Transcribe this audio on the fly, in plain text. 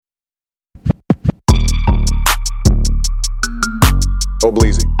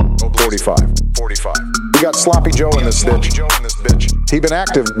Oblizy. 45. We got Sloppy Joe in this bitch. He been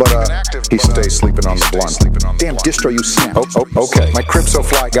active, but he stays sleeping on the blunt. Damn distro, you snap. Okay. My crib so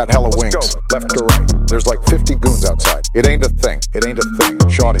fly, got hella wings. Left to right. There's like 50 goons outside. It ain't a thing.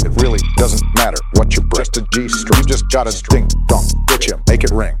 Shawty, it really doesn't matter what you bring. Just a G-string. You just gotta ding dong. Bitch him. Make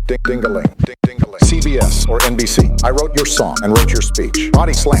it ring. Ding-a-ling. CBS or NBC. I wrote your song and wrote your speech.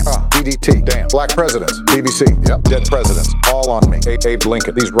 Body slam. DDT. Damn. Black presidents. BBC. Yep. Dead presidents. All on me. Abe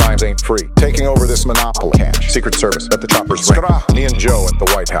Lincoln. These rhymes ain't free. Taking over this monopoly. Cash. Secret Service at the choppers ring. Me and Joe at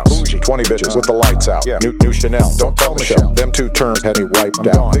the White House. Bougie. 20 bitches with the lights out. Yeah. New Chanel. Don't tell Michelle. Them two terms had me wiped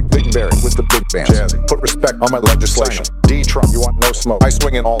out. Big Barry with the big bands. Jazzy. Put respect on my legislation. D Trump. You want no smoke? I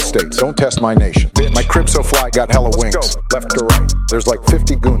swing in all states. Don't test my nation. Bitch. My crib so fly, got hella wings. Left to right. There's like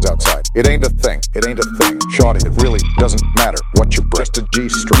 50 goons outside. It ain't a thing. Shawty, it really doesn't matter what you bring. Just a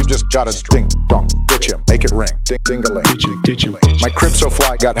G-string. You just gotta ding dong. Bitch him. Make it ring. Ding-a-ling. My crib so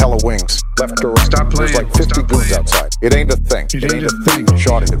fly, got hella wings. Left to right. Stop playing. There's like 50 goons outside. It ain't a thing.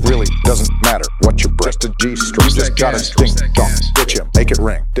 Shawty, it really doesn't matter what you bring. Just a G-string. You just gotta ding dong. Bitch him. Make it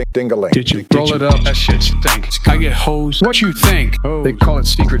ring. Ding-a-ling. Roll it up. That shit stink. I get hosed. What you think? They call it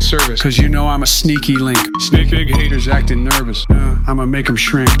Secret Service, cause you know I'm a sneaky link. Big haters acting nervous. I'ma make them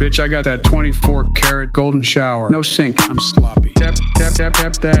shrink. Bitch, I got that 24-karat golden shower. No sink, I'm sloppy. Tap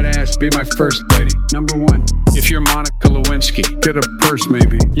that ass. Be my first lady. Number one, if you're Monica Lewinsky, get a purse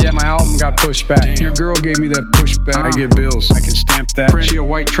maybe. Yeah, my album got pushed back. Damn. Your girl gave me that pushback. I get bills. I can stamp that. She a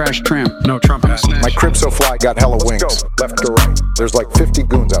white trash tramp. No Trump hat. My crib so fly, got hella wings. Left to right. There's like 50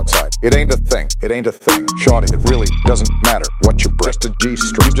 goons outside. It ain't a thing. Shawty, it really doesn't matter what you bring. Just a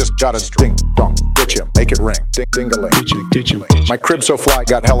G-string. You just gotta ding dong. Bitch him. Make it ring. Ding-a-ling. My crib so fly,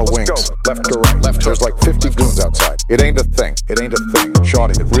 got hella wings. Left to right. There's like 50 goons outside. It ain't a thing.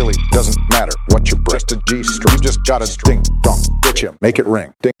 Shawty, it really doesn't matter what you bring. Just a G-string. You just gotta ding dong. Bitch him. Make it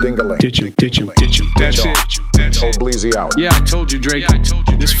ring. Ding-a-ling. Ditch him. That's it. Oblizy out. Yeah, I told you, Drake.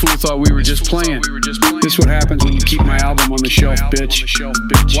 This fool thought we were just playing. This what happens when you keep my album on the shelf,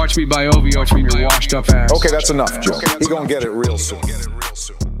 bitch. Watch me buy OVO for your washed up ass. Okay, that's enough, Joe. He gonna get it real soon.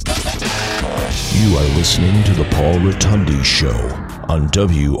 You are listening to the Paul Rotondi Show on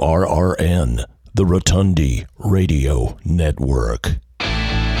WRRN, the Rotondi Radio Network.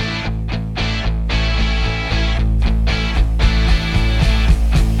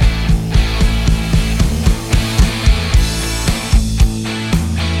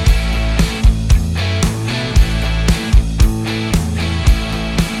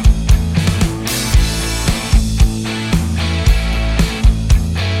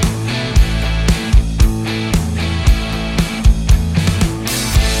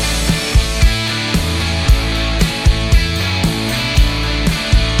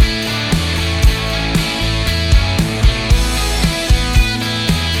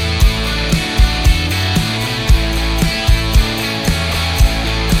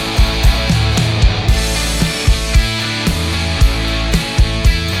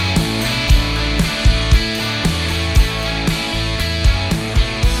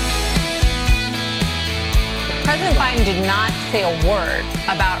 Did not say a word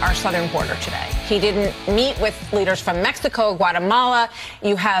about our southern border today. He didn't meet with leaders from Mexico, Guatemala.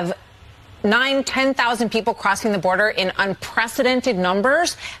 You have 10,000 people crossing the border in unprecedented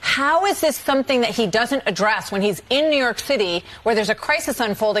numbers. How is this something that he doesn't address when he's in New York City, where there's a crisis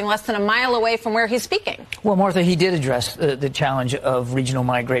unfolding less than a mile away from where he's speaking? Well, Martha, he did address the challenge of regional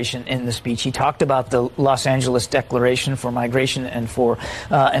migration in the speech. He talked about the Los Angeles Declaration for Migration and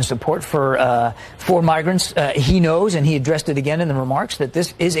support for migrants. He knows, and he addressed it again in the remarks, that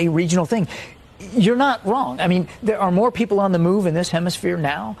this is a regional thing. You're not wrong. I mean, there are more people on the move in this hemisphere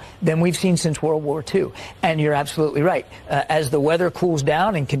now than we've seen since World War II. And you're absolutely right. As the weather cools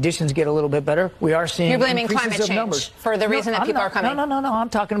down and conditions get a little bit better, we are seeing increases of numbers. You're blaming climate change for the reason that people are coming? No. I'm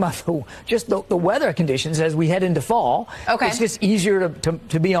talking about just the weather conditions as we head into fall. Okay. It's just easier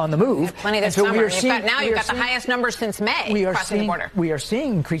to be on the move. Plenty this summer. You've got the highest numbers since May crossing the border. We are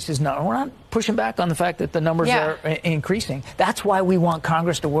seeing increases now. We're not pushing back on the fact that the numbers are increasing. That's why we want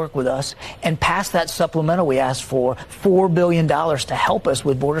Congress to work with us and pass that supplemental we asked for, $4 billion to help us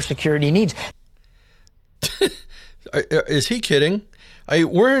with border security needs. Is he kidding?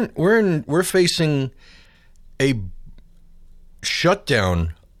 We're facing a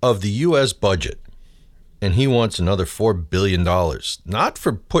shutdown of the U.S. budget, and he wants another $4 billion, not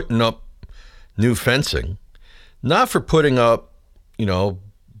for putting up new fencing, not for putting up,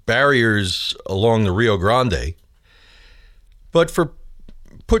 barriers along the Rio Grande, but for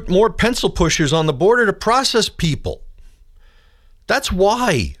put more pencil pushers on the border to process people. That's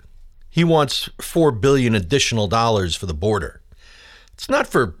why he wants $4 billion additional dollars for the border. It's not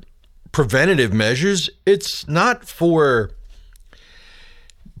for preventative measures. It's not for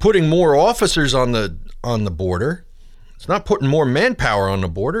putting more officers on the border. It's not putting more manpower on the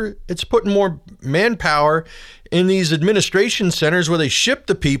border. It's putting more manpower in these administration centers where they ship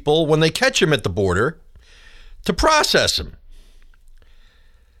the people when they catch them at the border to process them.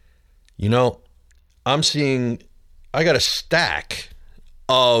 You know, I got a stack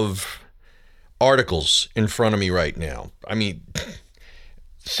of articles in front of me right now. I mean,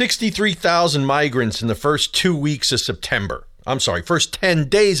 63,000 migrants in the first 2 weeks of September. I'm sorry, first 10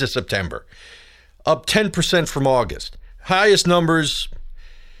 days of September, up 10% from August. Highest numbers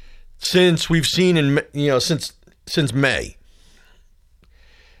since we've seen since May.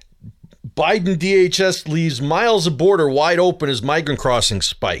 Biden DHS leaves miles of border wide open as migrant crossings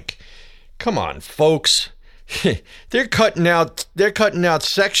spike. Come on, folks. They're cutting out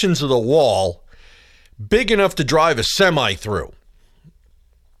sections of the wall big enough to drive a semi through.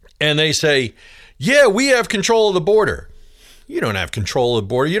 And they say, yeah, we have control of the border. You don't have control of the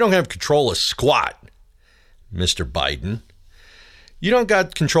border. You don't have control of squat, Mr. Biden. You don't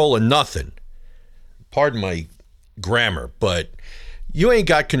got control of nothing. Pardon my grammar, but you ain't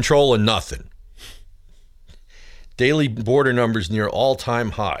got control of nothing. Daily border numbers near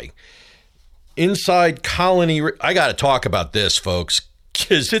all-time high. Inside Colony, I got to talk about this, folks,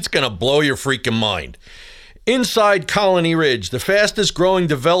 because it's going to blow your freaking mind. Inside Colony Ridge, the fastest growing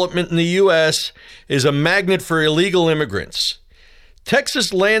development in the U.S., is a magnet for illegal immigrants.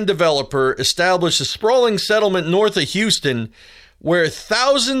 Texas land developer established a sprawling settlement north of Houston where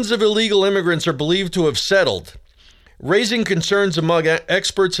thousands of illegal immigrants are believed to have settled, raising concerns among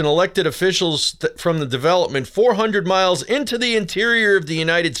experts and elected officials from the development 400 miles into the interior of the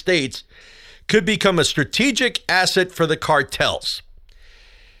United States could become a strategic asset for the cartels.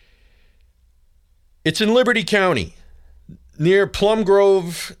 It's in Liberty County, near Plum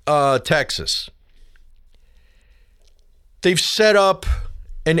Grove, Texas. They've set up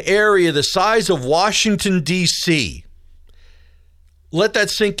an area the size of Washington, D.C. Let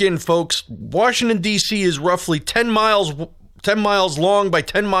that sink in, folks. Washington, D.C. is roughly 10 miles long by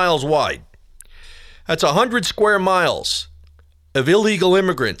 10 miles wide. That's 100 square miles of illegal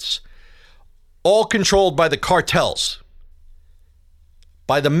immigrants, all controlled by the cartels,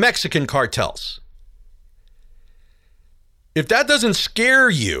 by the Mexican cartels. If that doesn't scare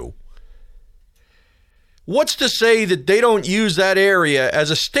you, what's to say that they don't use that area as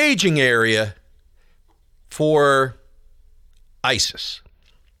a staging area for ISIS,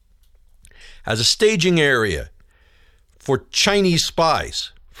 as a staging area for Chinese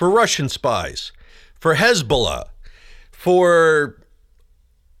spies, for Russian spies, for Hezbollah, for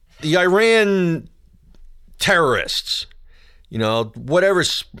the Iran terrorists, whatever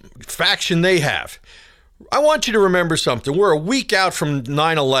faction they have. I want you to remember something. We're a week out from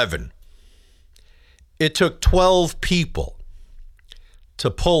 9/11. It took 12 people to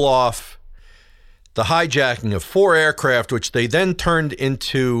pull off the hijacking of 4 aircraft, which they then turned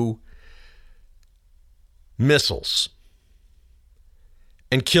into missiles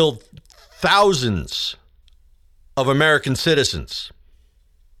and killed thousands of American citizens.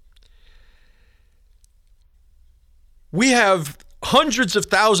 We have hundreds of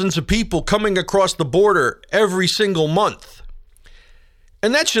thousands of people coming across the border every single month.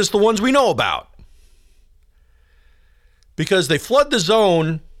 And that's just the ones we know about. Because they flood the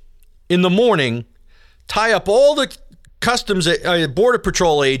zone in the morning, tie up all the customs border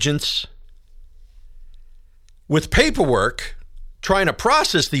patrol agents with paperwork trying to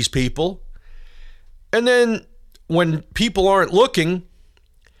process these people. And then when people aren't looking,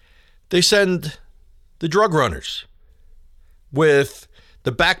 they send the drug runners with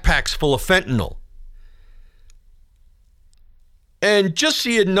the backpacks full of fentanyl. And just so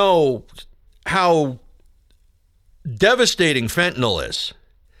you know how devastating fentanyl is,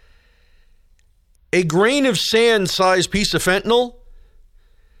 a grain of sand-sized piece of fentanyl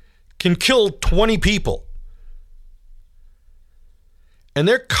can kill 20 people. And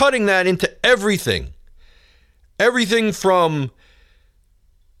they're cutting that into everything. Everything from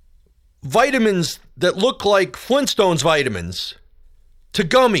vitamins that look like Flintstones vitamins to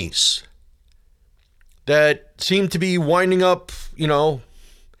gummies that seem to be winding up,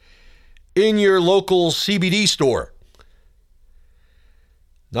 in your local CBD store.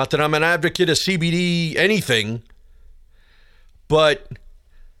 Not that I'm an advocate of CBD anything, but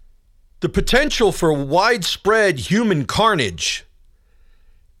the potential for widespread human carnage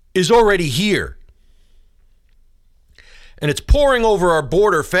is already here. And it's pouring over our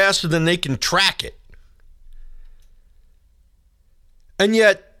border faster than they can track it. And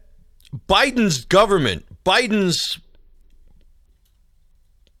yet, Biden's government, Biden's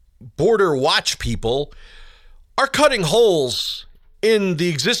border watch people are cutting holes in the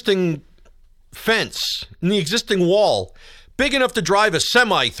existing fence, in the existing wall, big enough to drive a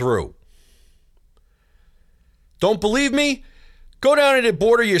semi through. Don't believe me? Go down to the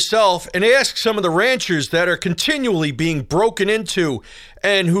border yourself and ask some of the ranchers that are continually being broken into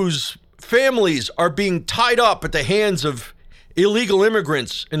and whose families are being tied up at the hands of illegal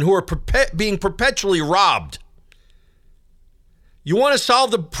immigrants and who are being perpetually robbed. You want to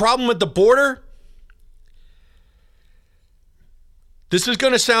solve the problem at the border? This is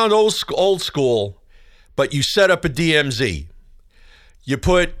going to sound old school, but you set up a DMZ. You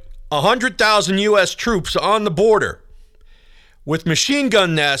put 100,000 U.S. troops on the border with machine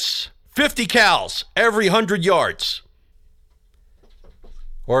gun nests, 50 cals every 100 yards.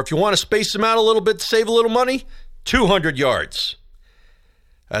 Or if you want to space them out a little bit to save a little money, 200 yards.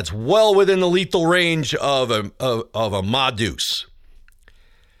 That's well within the lethal range of a Ma-Deuce.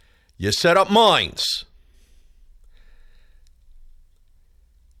 You set up mines.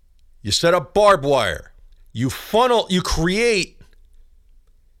 You set up barbed wire. You create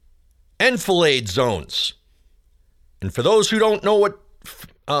enfilade zones. And for those who don't know what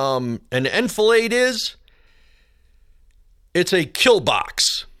an enfilade is, it's a kill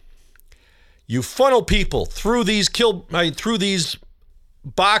box. You funnel people through these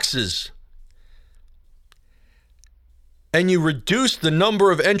boxes, and you reduce the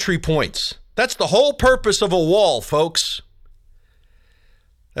number of entry points. That's the whole purpose of a wall, folks.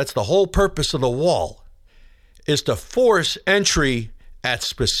 That's the whole purpose of the wall, is to force entry at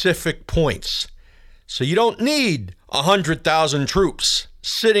specific points. So you don't need 100,000 troops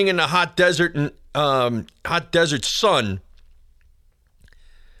sitting in the hot desert sun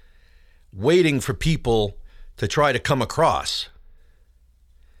waiting for people to try to come across.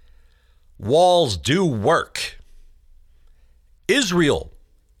 Walls do work. Israel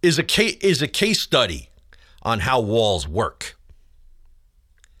is a case study on how walls work.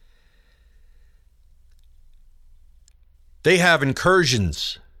 They have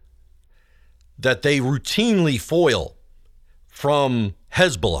incursions that they routinely foil from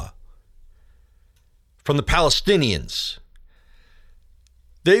Hezbollah, from the Palestinians.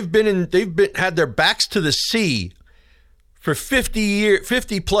 They've had their backs to the sea for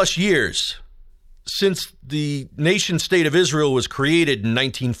 50 plus years since the nation state of Israel was created in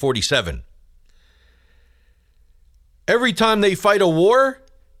 1947. Every time they fight a war,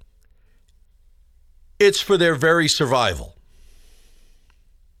 it's for their very survival.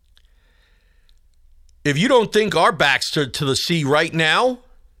 If you don't think our backs are to the sea right now,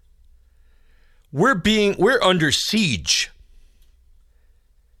 we're under siege.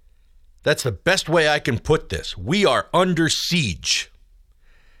 That's the best way I can put this. We are under siege.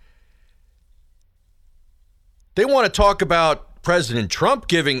 They want to talk about President Trump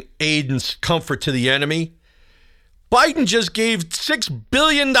giving aid and comfort to the enemy. Biden just gave $6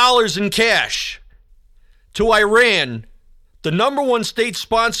 billion in cash to Iran, the number one state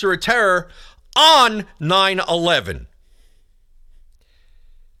sponsor of terror, on 9/11.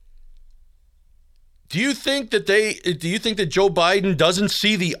 Do you think that Joe Biden doesn't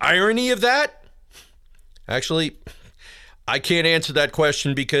see the irony of that? Actually, I can't answer that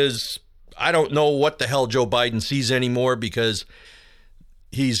question because I don't know what the hell Joe Biden sees anymore, because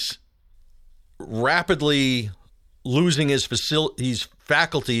he's rapidly losing his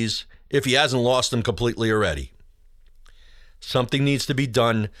faculties if he hasn't lost them completely already. Something needs to be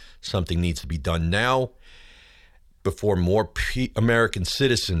done. Something needs to be done now before more American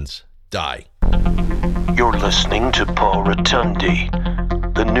citizens die. You're listening to Paul Rotondi,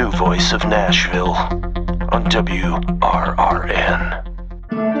 the new voice of Nashville, on WRRN.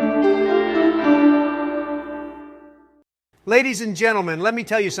 Ladies and gentlemen, let me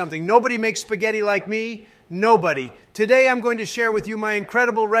tell you something. Nobody makes spaghetti like me. Nobody. Today I'm going to share with you my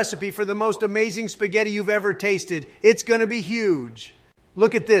incredible recipe for the most amazing spaghetti you've ever tasted. It's going to be huge.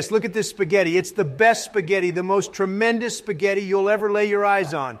 Look at this. Look at this spaghetti. It's the best spaghetti, the most tremendous spaghetti you'll ever lay your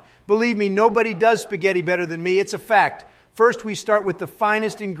eyes on. Believe me, nobody does spaghetti better than me. It's a fact. First, we start with the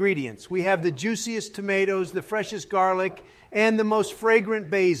finest ingredients. We have the juiciest tomatoes, the freshest garlic, and the most fragrant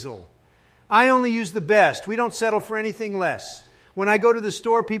basil. I only use the best. We don't settle for anything less. When I go to the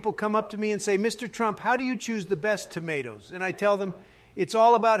store, people come up to me and say, Mr. Trump, how do you choose the best tomatoes? And I tell them, it's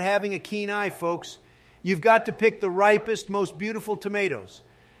all about having a keen eye, folks. You've got to pick the ripest, most beautiful tomatoes.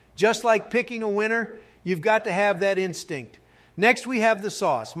 Just like picking a winner, you've got to have that instinct. Next, we have the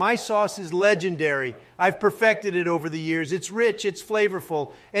sauce. My sauce is legendary. I've perfected it over the years. It's rich, it's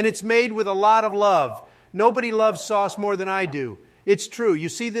flavorful, and it's made with a lot of love. Nobody loves sauce more than I do. It's true. You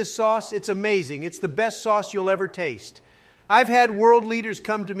see this sauce? It's amazing. It's the best sauce you'll ever taste. I've had world leaders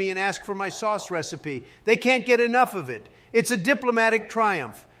come to me and ask for my sauce recipe. They can't get enough of it. It's a diplomatic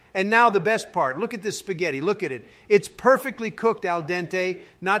triumph. And now the best part. Look at this spaghetti. Look at it. It's perfectly cooked al dente,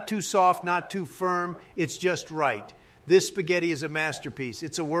 not too soft, not too firm. It's just right. This spaghetti is a masterpiece.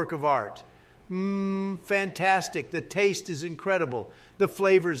 It's a work of art. Fantastic. The taste is incredible. The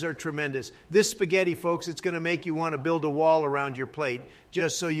flavors are tremendous. This spaghetti, folks, it's going to make you want to build a wall around your plate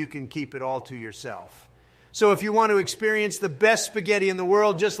just so you can keep it all to yourself. So if you want to experience the best spaghetti in the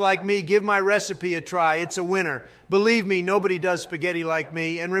world, just like me, give my recipe a try. It's a winner. Believe me, nobody does spaghetti like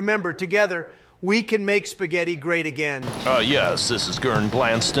me. And remember, together, we can make spaghetti great again. Yes, this is Gern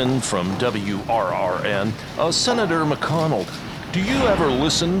Blanston from WRRN. Senator McConnell, do you ever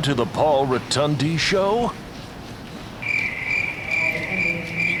listen to the Paul Rotondi Show?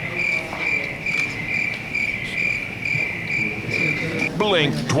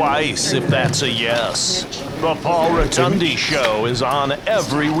 Blink twice if that's a yes. The Paul Rotondi Show is on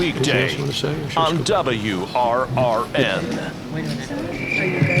every weekday on WRRN.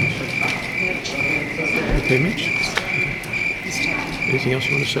 Okay, Mitch? Anything else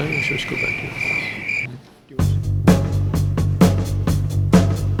you want to say, or should we just go back to it?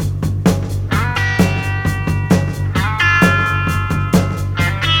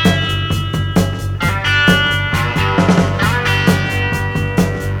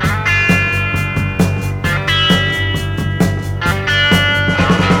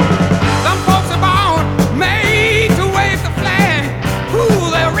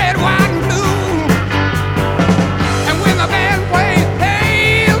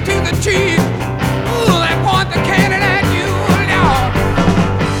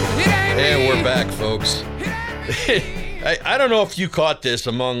 I don't know if you caught this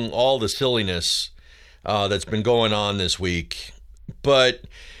among all the silliness that's been going on this week, but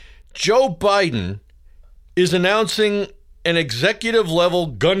Joe Biden is announcing an executive level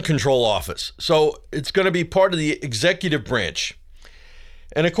gun control office. So it's going to be part of the executive branch.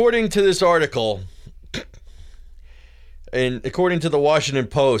 And according to this article, and according to the Washington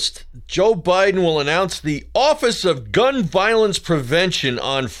Post, Joe Biden will announce the Office of Gun Violence Prevention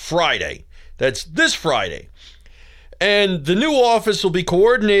on Friday. That's this Friday. And the new office will be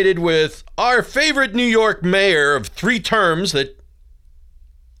coordinated with our favorite New York mayor of 3 terms that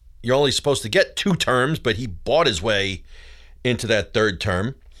you're only supposed to get 2 terms, but he bought his way into that 3rd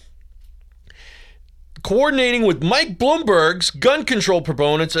term. Coordinating with Mike Bloomberg's gun control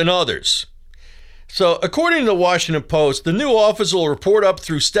proponents and others. So according to the Washington Post, the new office will report up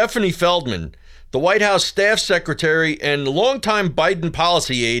through Stephanie Feldman, the White House staff secretary and longtime Biden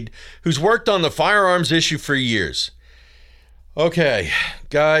policy aide who's worked on the firearms issue for years. Okay,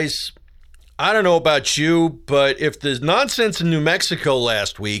 guys, I don't know about you, but if the nonsense in New Mexico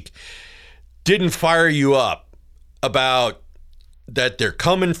last week didn't fire you up about that they're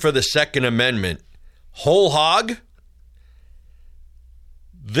coming for the Second Amendment whole hog,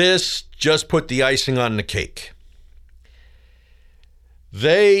 this just put the icing on the cake.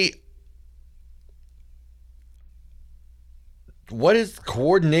 What is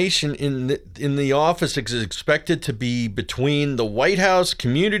coordination in the office is expected to be between the White House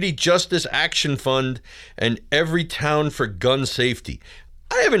Community Justice Action Fund and Everytown for Gun Safety?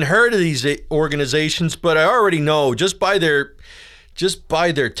 I haven't heard of these organizations, but I already know just by their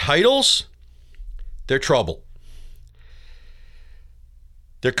titles, they're trouble.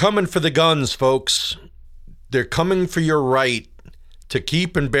 They're coming for the guns, folks. They're coming for your right to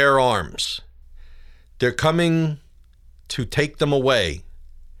keep and bear arms. They're coming to take them away.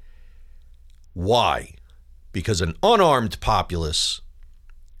 Why? Because an unarmed populace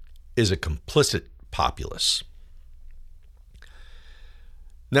is a complicit populace.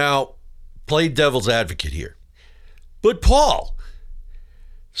 Now, play devil's advocate here. But Paul,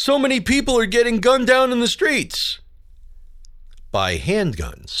 so many people are getting gunned down in the streets. By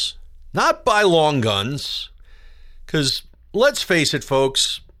handguns, not by long guns. Because let's face it,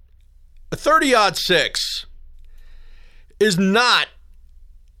 folks, a 30-06 is not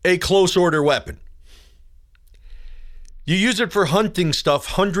a close order weapon. You use it for hunting stuff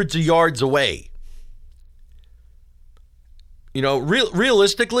hundreds of yards away. You know,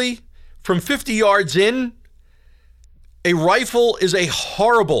 realistically, from 50 yards in, a rifle is a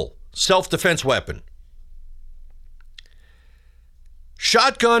horrible self-defense weapon.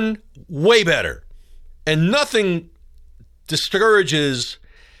 Shotgun, way better. And nothing discourages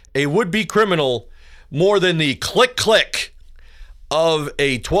a would-be criminal more than the click-click of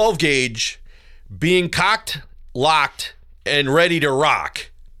a 12 gauge being cocked, locked, and ready to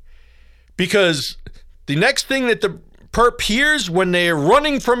rock. Because the next thing that the perp hears when they're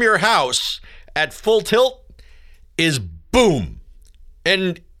running from your house at full tilt is boom.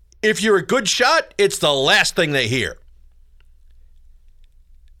 And if you're a good shot, it's the last thing they hear.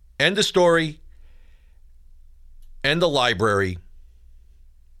 End of story. End of library.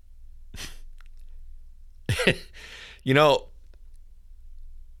 You know,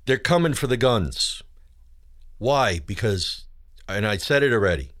 they're coming for the guns. Why? Because, and I said it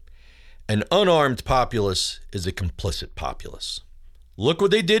already, an unarmed populace is a complicit populace. Look what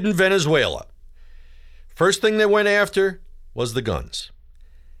they did in Venezuela. First thing they went after was the guns.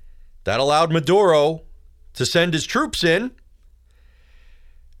 That allowed Maduro to send his troops in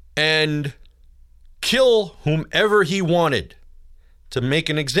and kill whomever he wanted, to make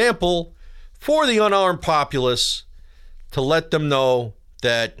an example for the unarmed populace, to let them know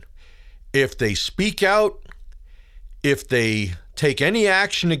that if they speak out, if they take any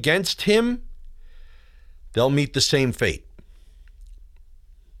action against him, they'll meet the same fate.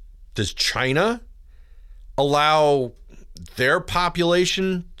 Does China allow their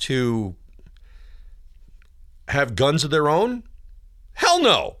population to have guns of their own? Hell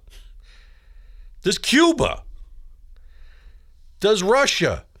no. Does Cuba? Does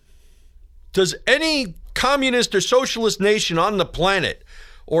Russia? Does any communist or socialist nation on the planet,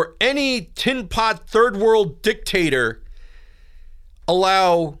 or any tin pot third world dictator,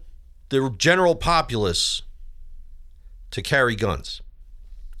 allow the general populace to carry guns?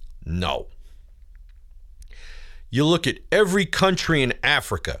 No. You look at every country in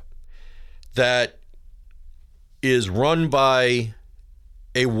Africa that is run by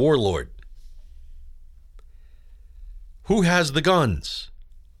a warlord. Who has the guns?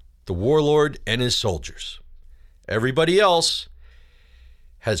 The warlord and his soldiers. Everybody else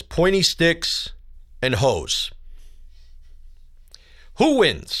has pointy sticks and hoes. Who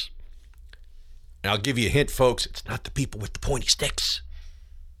wins? And I'll give you a hint, folks. It's not the people with the pointy sticks.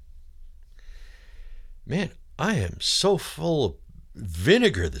 Man, I am so full of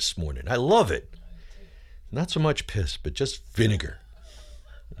vinegar this morning. I love it. Not so much piss, but just vinegar.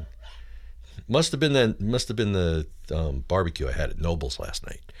 Must have been the barbecue I had at Noble's last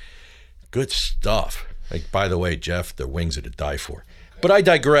night. Good stuff. Like, by the way, Jeff, the wings are to die for. But I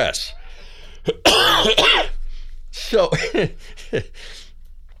digress. So,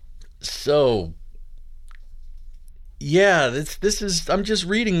 yeah, this is. I'm just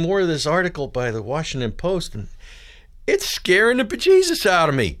reading more of this article by the Washington Post, and it's scaring the bejesus out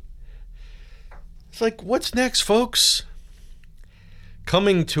of me. It's like, what's next, folks?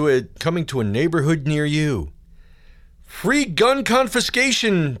 Coming to a neighborhood near you. Free gun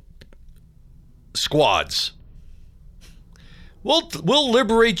confiscation squads. We'll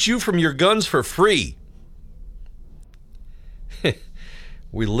liberate you from your guns for free.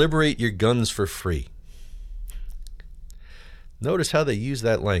 We liberate your guns for free. Notice how they use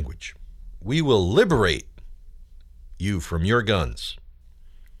that language. We will liberate you from your guns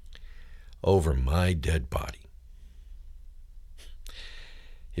over my dead body.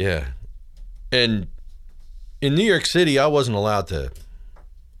 Yeah. And in New York City, I wasn't allowed to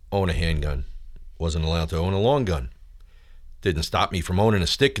own a handgun. Wasn't allowed to own a long gun. Didn't stop me from owning a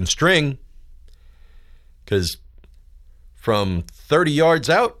stick and string. Because from 30 yards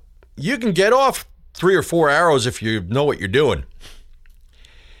out, you can get off 3 or 4 arrows if you know what you're doing.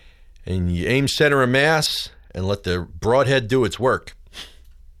 And you aim center of mass and let the broadhead do its work.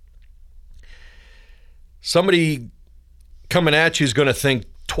 Somebody coming at you is going to think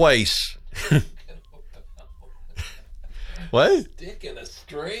twice. What? Stick and a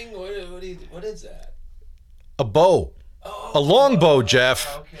string? What is that? A bow. Oh, a longbow,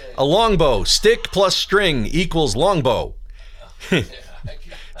 Jeff. Okay. A longbow. Stick plus string equals longbow. It's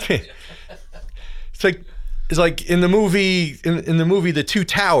like in the movie The Two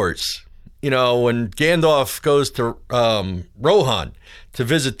Towers, you know, when Gandalf goes to Rohan to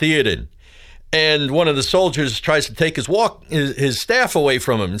visit Theoden, and one of the soldiers tries to take his staff away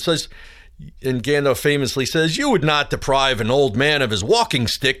from him, and Gandalf famously says, "You would not deprive an old man of his walking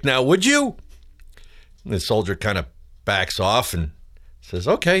stick, now would you?" And the soldier kind of backs off and says,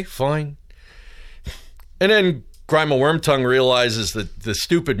 "Okay, fine." And then Grima Wormtongue realizes that the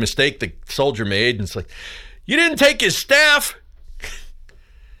stupid mistake the soldier made, and it's like, "You didn't take his staff."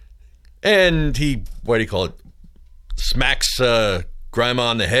 And he, smacks Grima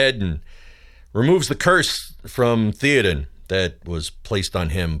on the head and removes the curse from Theoden that was placed on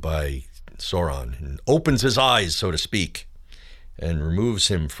him by Sauron, and opens his eyes, so to speak, and removes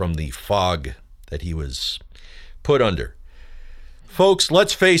him from the fog that he was put under. Folks,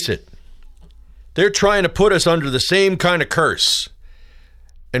 let's face it. They're trying to put us under the same kind of curse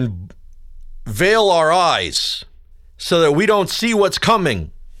and veil our eyes so that we don't see what's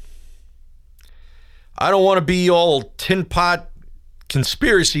coming. I don't want to be all tin pot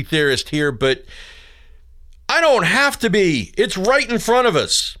conspiracy theorist here, but I don't have to be. It's right in front of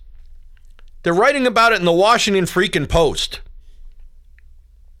us. They're writing about it in the Washington freaking Post.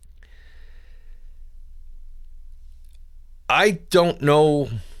 I don't know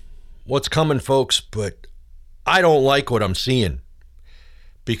what's coming, folks, but I don't like what I'm seeing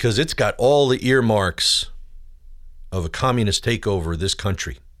because it's got all the earmarks of a communist takeover of this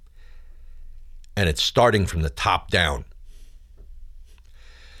country. And it's starting from the top down.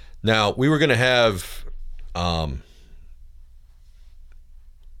 Now, we were going to have Tom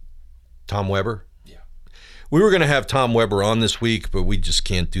Weber. Yeah. We were going to have Tom Weber on this week, but we just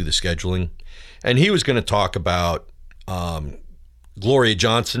can't do the scheduling. And he was going to talk about Gloria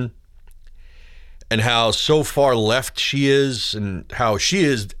Johnson and how so far left she is and how she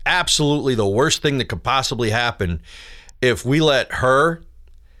is absolutely the worst thing that could possibly happen if we let her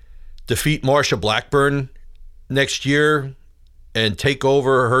defeat Marsha Blackburn next year and take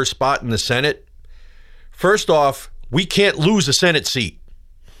over her spot in the Senate. First off, we can't lose a Senate seat.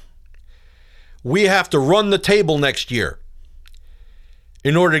 We have to run the table next year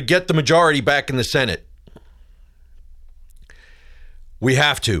in order to get the majority back in the Senate. We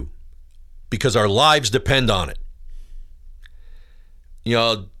have to, because our lives depend on it. You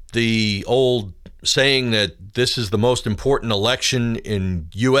know, the old saying that this is the most important election in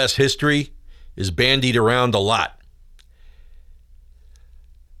U.S. history is bandied around a lot.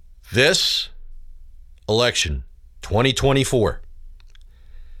 This election, 2024,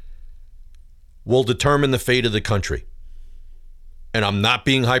 will determine the fate of the country. And I'm not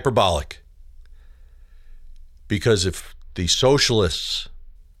being hyperbolic. Because if the socialists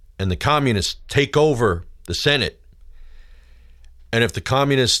and the communists take over the Senate, and if the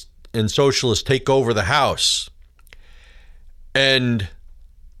communists and socialists take over the House, and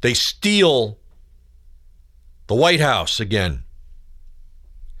they steal the White House again,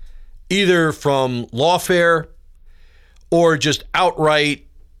 either from lawfare or just outright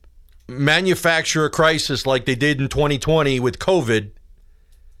manufacture a crisis like they did in 2020 with COVID,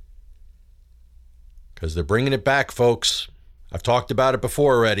 because they're bringing it back, folks. I've talked about it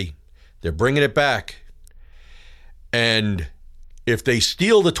before already. They're bringing it back. And if they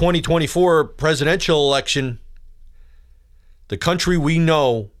steal the 2024 presidential election, the country we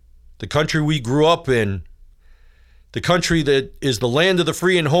know, the country we grew up in, the country that is the land of the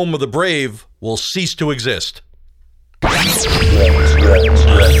free and home of the brave will cease to exist.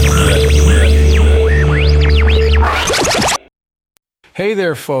 Hey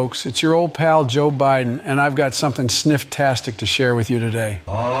there, folks. It's your old pal Joe Biden, and I've got something sniff-tastic to share with you today.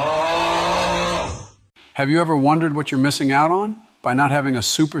 Have you ever wondered what you're missing out on by not having a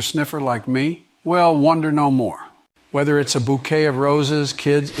super sniffer like me? Well, wonder no more. Whether it's a bouquet of roses,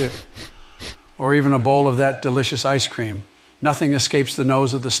 kids, or even a bowl of that delicious ice cream, nothing escapes the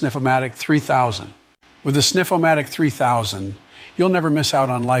nose of the Sniff-O-Matic 3000. With the Sniff-O-Matic 3000, you'll never miss out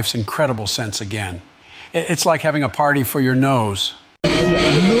on life's incredible scents again. It's like having a party for your nose.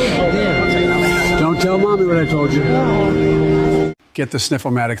 Don't tell mommy what I told you. Get the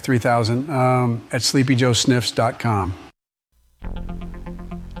Sniff-O-Matic 3000 at sleepyjoesniffs.com.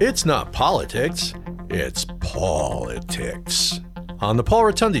 It's not politics, it's politics. On the Paul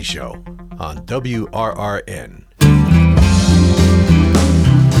Rotondi Show on WRRN.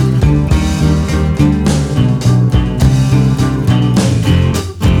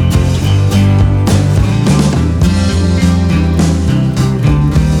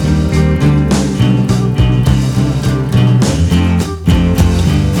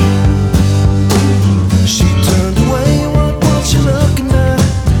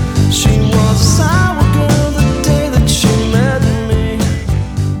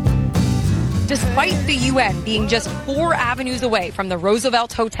 UN being just 4 avenues away from the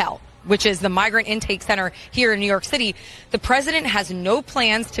Roosevelt Hotel, which is the migrant intake center here in New York City, the president has no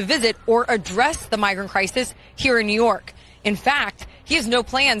plans to visit or address the migrant crisis here in New York. In fact, he has no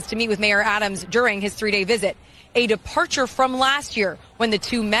plans to meet with Mayor Adams during his 3-day visit, a departure from last year when the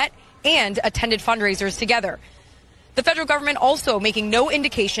two met and attended fundraisers together. The federal government also making no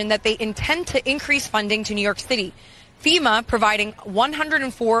indication that they intend to increase funding to New York City. FEMA providing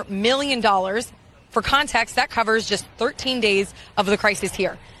 $104 million. For context, that covers just 13 days of the crisis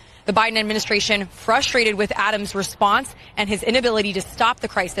here. The Biden administration frustrated with Adams' response and his inability to stop the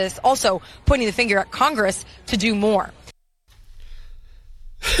crisis, also pointing the finger at Congress to do more.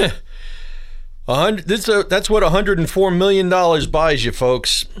 That's what $104 million buys you,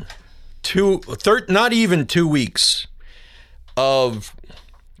 folks. Not even 2 weeks of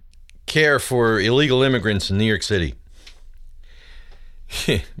care for illegal immigrants in New York City.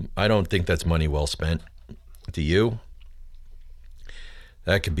 I don't think that's money well spent. Do you?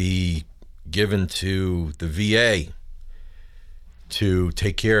 That could be given to the VA to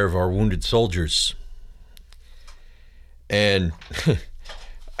take care of our wounded soldiers. And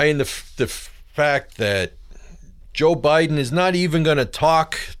I mean, the fact that Joe Biden is not even going to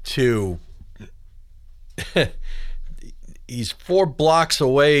talk to he's 4 blocks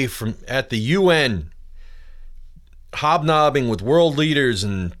away from at the UN, hobnobbing with world leaders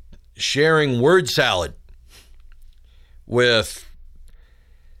and sharing word salad with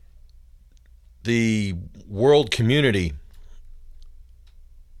the world community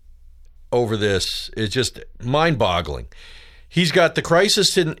over this is just mind-boggling. He's got the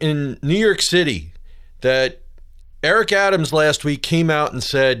crisis in New York City that Eric Adams last week came out and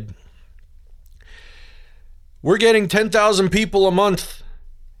said, we're getting 10,000 people a month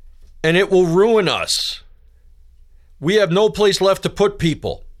and it will ruin us. We have no place left to put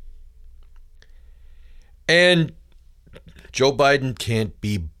people. And Joe Biden can't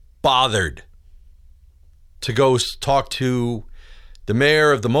be bothered to go talk to the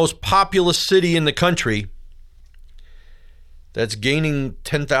mayor of the most populous city in the country that's gaining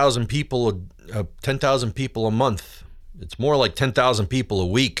 10,000 people a month. It's more like 10,000 people a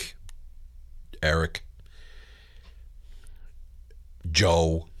week, Eric.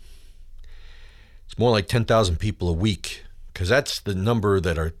 Joe. It's more like 10,000 people a week, because that's the number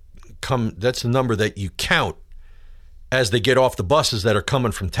that's the number that you count as they get off the buses that are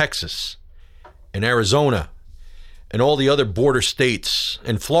coming from Texas and Arizona and all the other border states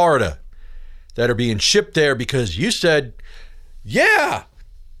and Florida that are being shipped there because you said, yeah,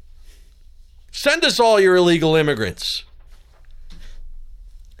 send us all your illegal immigrants.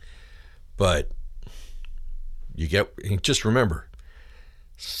 But just remember,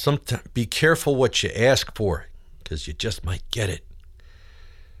 be careful what you ask for, because you just might get it.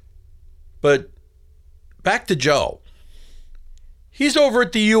 But back to Joe. He's over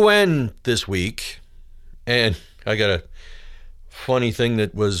at the UN this week, and I got a funny thing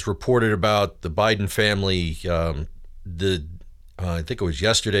that was reported about the Biden family. I think it was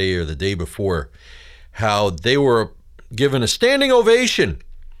yesterday or the day before, how they were given a standing ovation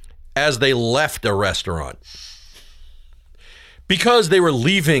as they left a restaurant because they were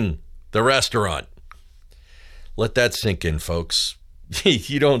leaving the restaurant. Let that sink in, folks.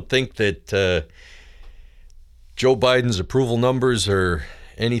 You don't think that Joe Biden's approval numbers are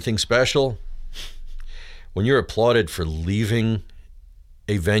anything special? When you're applauded for leaving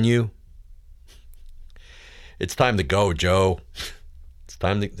a venue, it's time to go, Joe. It's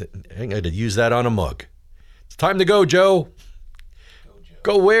time to, I got to use that on a mug. It's time to go, Joe.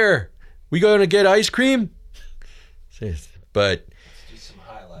 Go where? We going to get ice cream? But let's do some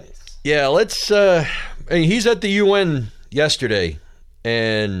highlights. Yeah, he's at the UN yesterday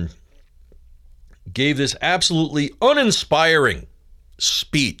and gave this absolutely uninspiring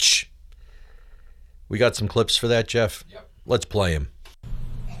speech. We got some clips for that, Jeff? Yep. Let's play him.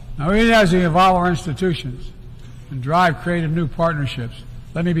 Now, even as we evolve our institutions and drive creative new partnerships,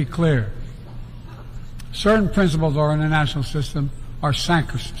 let me be clear. Certain principles of our international system are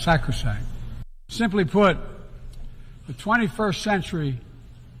sacrosanct. Simply put, the 21st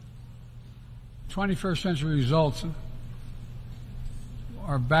century results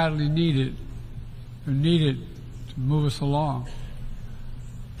are badly needed. They're needed to move us along.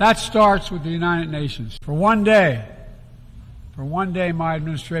 That starts with the United Nations. For one day, my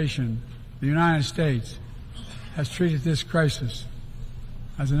administration, the United States, has treated this crisis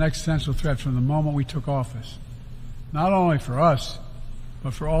as an existential threat from the moment we took office. Not only for us,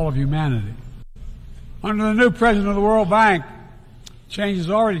 but for all of humanity. Under the new president of the World Bank, change is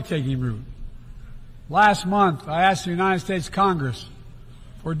already taking root. Last month, I asked the United States Congress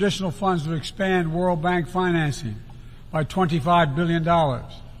for additional funds to expand World Bank financing by $25 billion.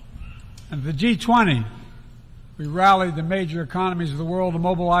 And the G20, we rallied the major economies of the world to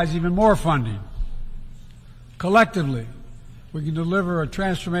mobilize even more funding. Collectively, we can deliver a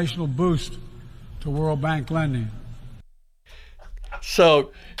transformational boost to World Bank lending.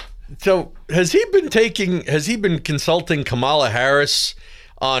 So has he been consulting Kamala Harris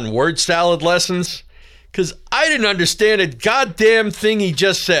on word salad lessons? Because I didn't understand a goddamn thing he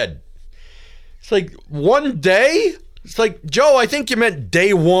just said. It's like, one day? It's like, Joe, I think you meant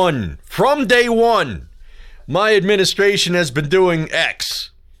day one. From day one, my administration has been doing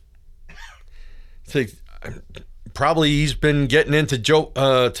X. It's like, probably he's been getting into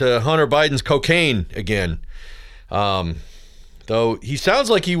to Hunter Biden's cocaine again. Though it sounds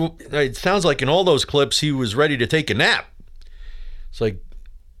like in all those clips he was ready to take a nap. It's like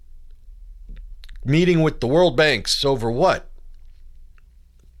meeting with the World Banks over what?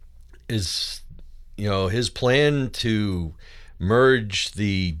 is, his plan to merge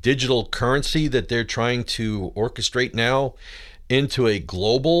the digital currency that they're trying to orchestrate now into a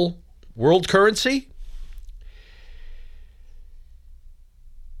global world currency?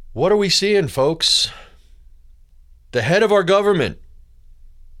 What are we seeing, folks? The head of our government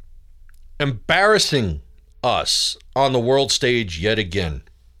embarrassing us on the world stage yet again.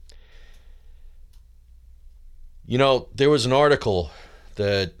 There was an article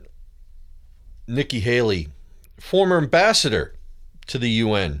that Nikki Haley, former ambassador to the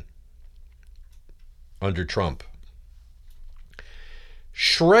UN under Trump,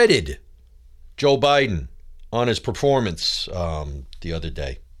 shredded Joe Biden on his performance the other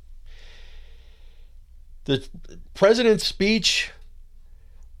day. The president's speech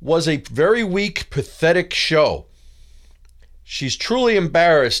was a very weak, pathetic show. She's truly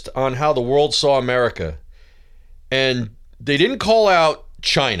embarrassed on how the world saw America. And they didn't call out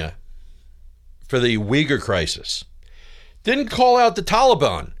China for the Uyghur crisis. Didn't call out the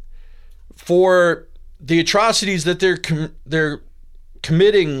Taliban for the atrocities that they're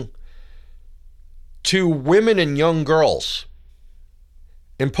committing to women and young girls,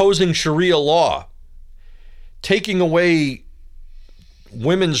 imposing Sharia law, taking away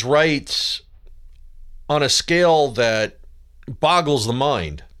women's rights on a scale that boggles the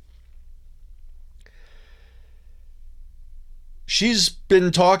mind. She's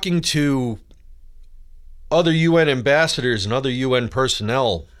been talking to other UN ambassadors and other UN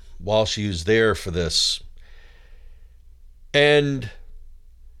personnel while she was there for this. And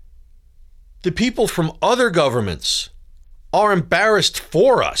the people from other governments are embarrassed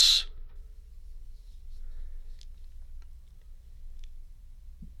for us.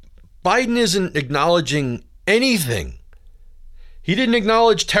 Biden isn't acknowledging anything. He didn't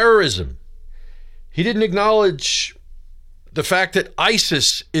acknowledge terrorism. He didn't acknowledge the fact that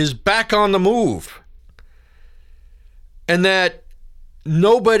ISIS is back on the move and that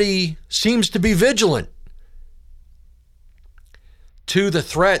nobody seems to be vigilant to the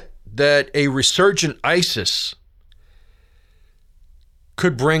threat that a resurgent ISIS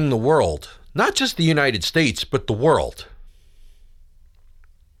could bring the world, not just the United States, but the world.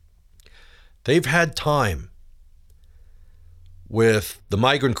 They've had time with the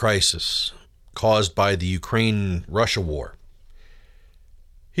migrant crisis caused by the Ukraine-Russia war.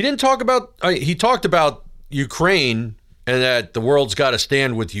 He talked about Ukraine and that the world's got to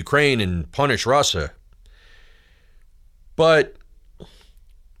stand with Ukraine and punish Russia, but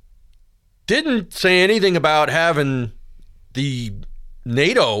didn't say anything about having the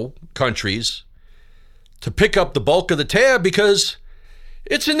NATO countries to pick up the bulk of the tab because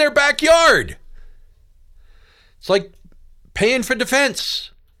it's in their backyard. It's like paying for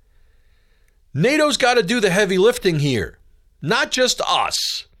defense. NATO's got to do the heavy lifting here, not just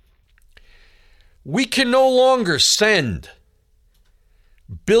us. We can no longer send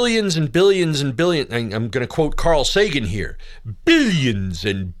billions and billions and billions, I'm going to quote Carl Sagan here, billions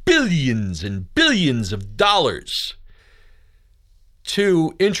and billions and billions of dollars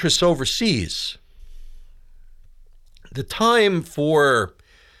to interests overseas. The time for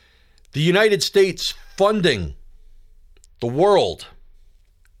the United States funding the world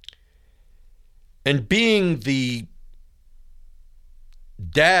and being the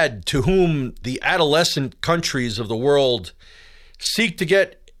dad to whom the adolescent countries of the world seek to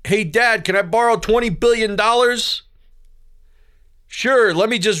get, hey, Dad, can I borrow $20 billion? Sure, let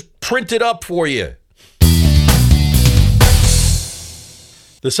me just print it up for you.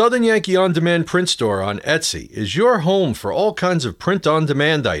 The Southern Yankee On Demand print store on Etsy is your home for all kinds of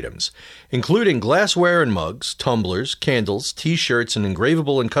print-on-demand items, including glassware and mugs, tumblers, candles, t-shirts, and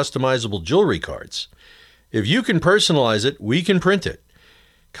engravable and customizable jewelry cards. If you can personalize it, we can print it.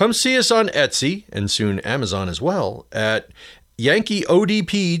 Come see us on Etsy, and soon Amazon as well, at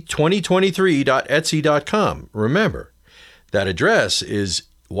yankeeodp2023.etsy.com. Remember, that address is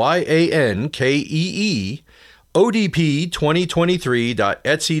YANKEE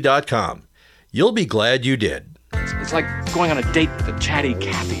ODP2023.etsy.com. You'll be glad you did. It's like going on a date with a chatty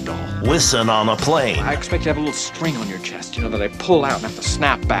Cathy doll. Listen on a plane. I expect you to have a little string on your chest, that I pull out and have to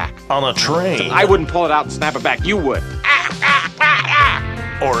snap back. On a train. I wouldn't pull it out and snap it back. You would.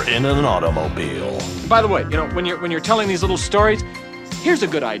 Or in an automobile. By the way, when you're telling these little stories, here's a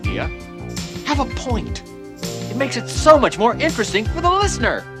good idea. Have a point. It makes it so much more interesting for the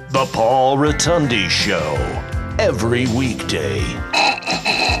listener. The Paul Rotondi Show. Every weekday.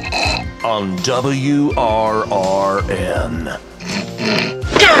 On WRRN.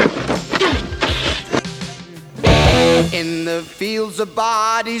 In the fields of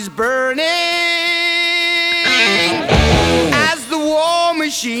bodies burning as the war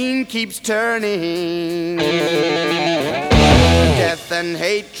machine keeps turning, death and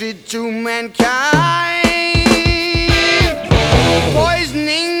hatred to mankind,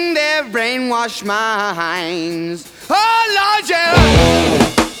 poisoning their brainwashed minds. Oh Lord, yeah.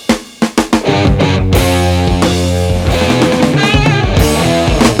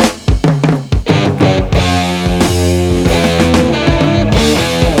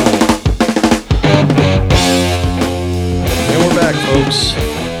 Folks.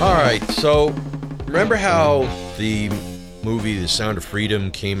 All right, so remember how the movie The Sound of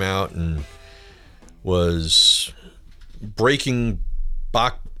Freedom came out and was breaking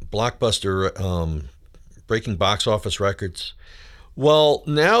blockbuster, breaking box office records? Well,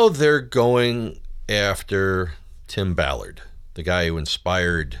 now they're going after Tim Ballard, the guy who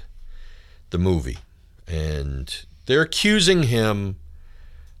inspired the movie, and they're accusing him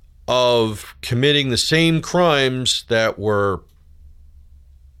of committing the same crimes that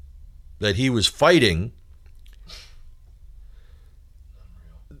he was fighting,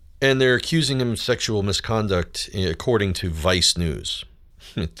 and they're accusing him of sexual misconduct, according to Vice News.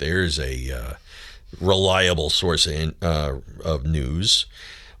 There's a reliable source of news.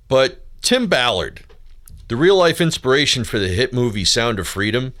 But Tim Ballard, the real-life inspiration for the hit movie Sound of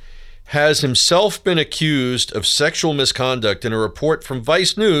Freedom, has himself been accused of sexual misconduct in a report from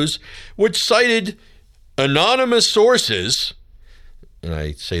Vice News, which cited anonymous sources, and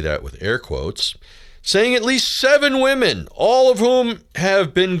I say that with air quotes, saying at least 7 women, all of whom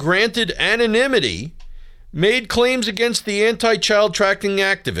have been granted anonymity, made claims against the anti-child trafficking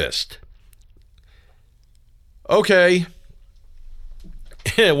activist. Okay.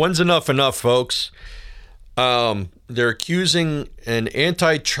 When's enough, folks? They're accusing an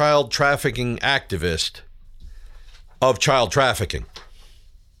anti-child trafficking activist of child trafficking.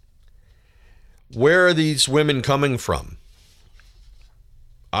 Where are these women coming from?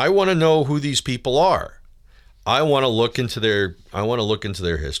 I want to know who these people are. I want to look into their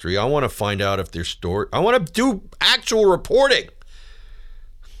history. I want to find out if they're stored. I want to do actual reporting.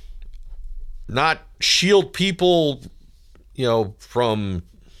 Not shield people, from,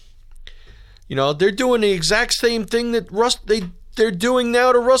 they're doing the exact same thing that they're doing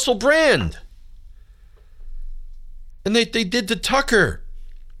now to Russell Brand. And they did to Tucker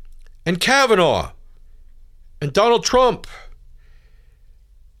and Kavanaugh and Donald Trump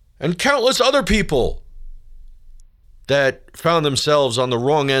and countless other people that found themselves on the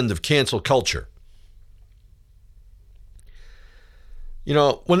wrong end of cancel culture.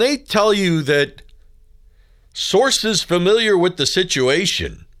 When they tell you that sources familiar with the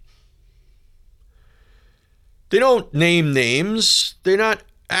situation, they don't name names. They're not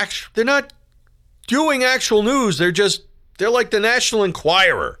doing actual news. They're like the National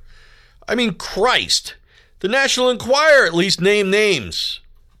Enquirer. I mean, Christ. The National Enquirer at least named names.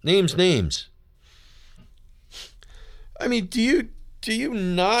 Names. I mean, do you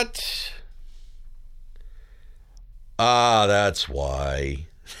not? That's why.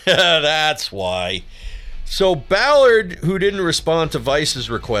 That's why. So Ballard, who didn't respond to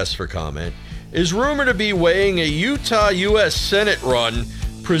Vice's request for comment, is rumored to be weighing a Utah U.S. Senate run,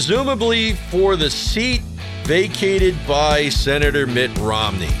 presumably for the seat vacated by Senator Mitt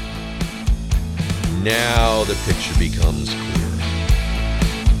Romney. Now the picture becomes clear.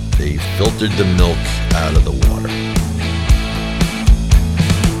 They filtered the milk out of the water.